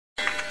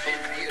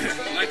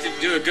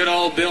do a good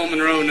old Bill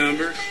Monroe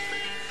number.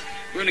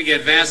 We're going to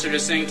get Vassar to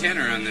sing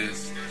tenor on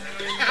this.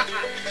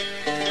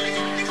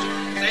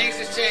 Things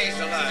have changed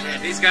a lot. Yeah,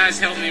 these guys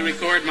helped me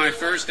record my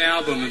first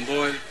album, and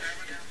boy,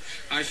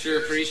 I sure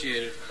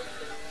appreciate it.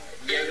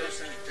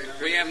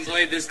 We haven't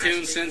played this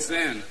tune since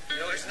then.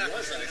 No, it's not.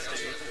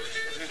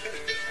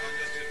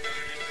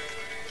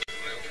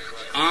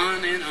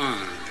 On and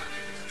on.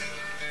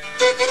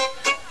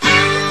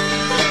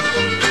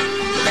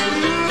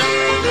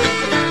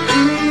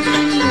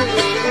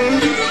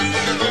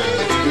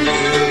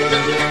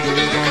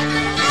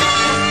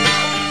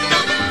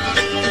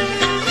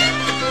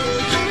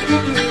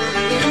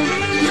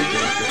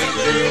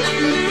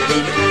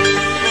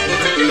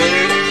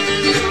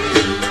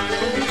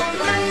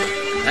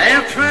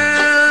 They're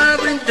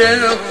traveling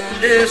down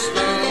this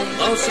long,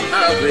 lonesome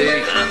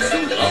highway. I'm so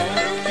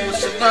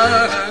lonesome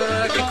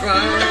I can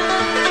cry.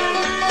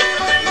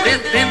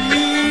 With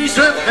memories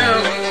of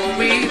how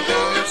we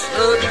once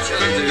loved each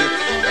other,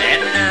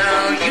 and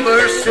now you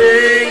are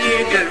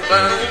saying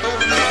goodbye.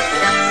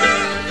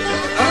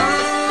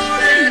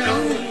 On and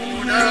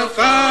on I'll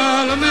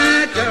follow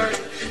my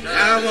darling, and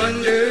I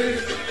wonder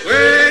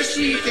where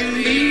she can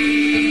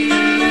be.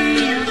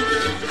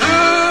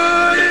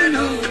 On and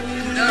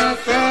on I'll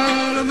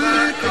follow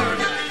my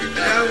darling, and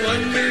I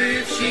wonder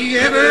if she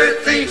ever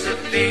thinks of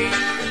me.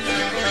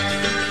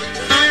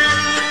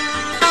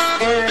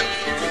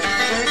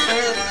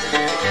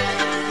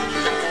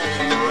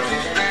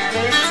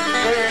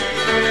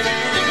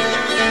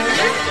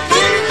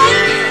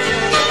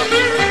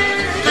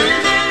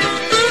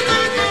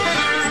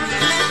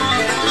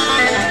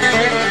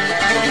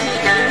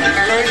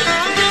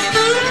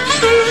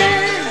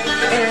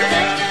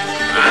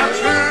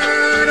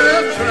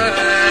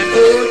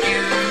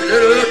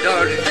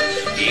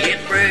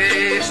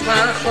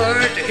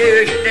 Heart to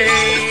hear your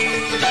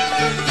name.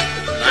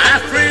 My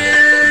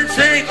friends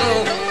say,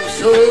 oh,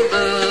 so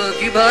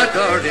love you, my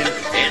darling,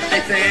 and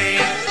they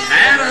think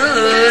that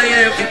I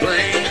am to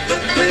blame.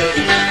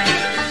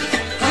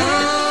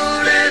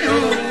 On and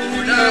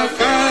on I'll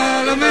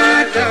follow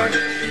my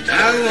darling, and I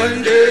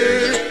wonder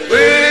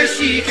where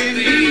she can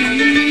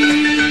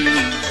be.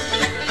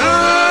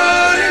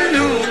 On and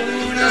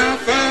on I'll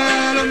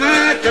follow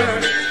my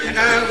darling, and I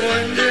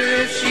wonder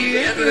if she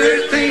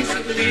ever thinks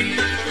of me.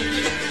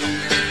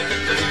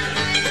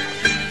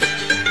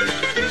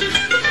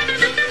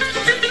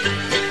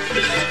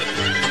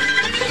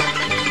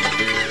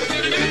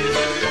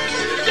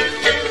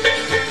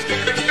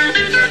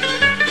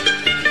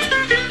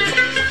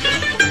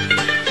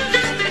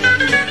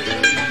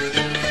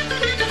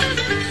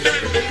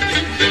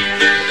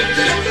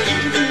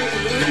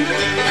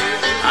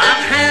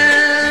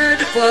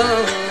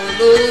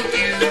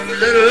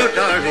 Little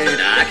darling,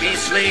 I can't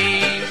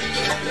sleep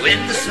when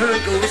the sun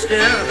goes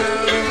down.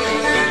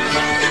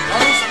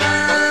 'Cause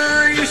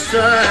by your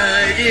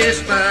side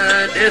is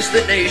my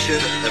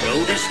destination. The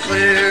road is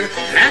clear,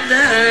 and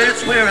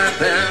that's where I'm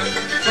bound.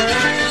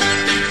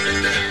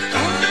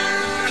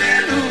 On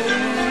and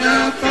on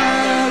I'll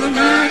follow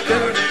my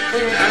darling,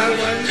 and I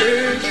wonder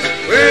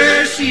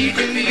where she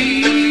can be.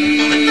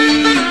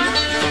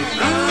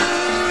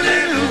 On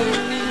and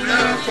on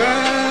I'll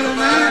follow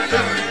my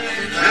darling,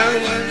 and I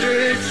wonder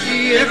if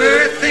she ever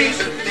thinks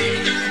of me.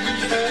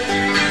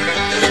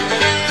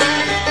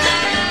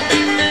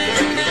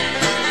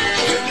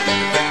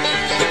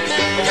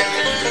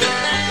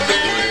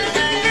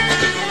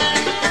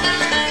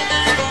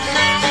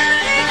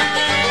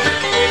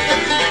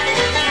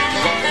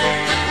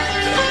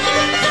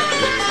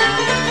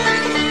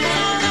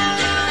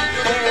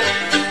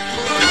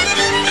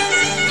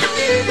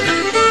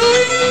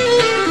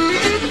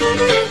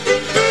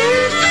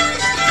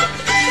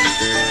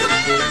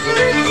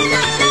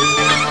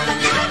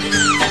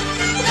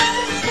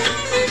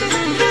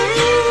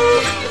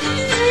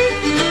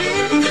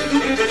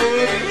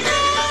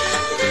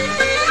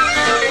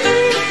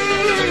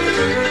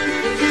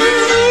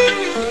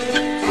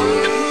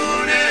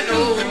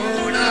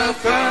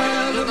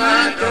 Follow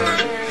my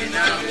darling, and I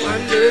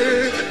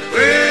wonder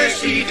where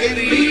she can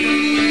be.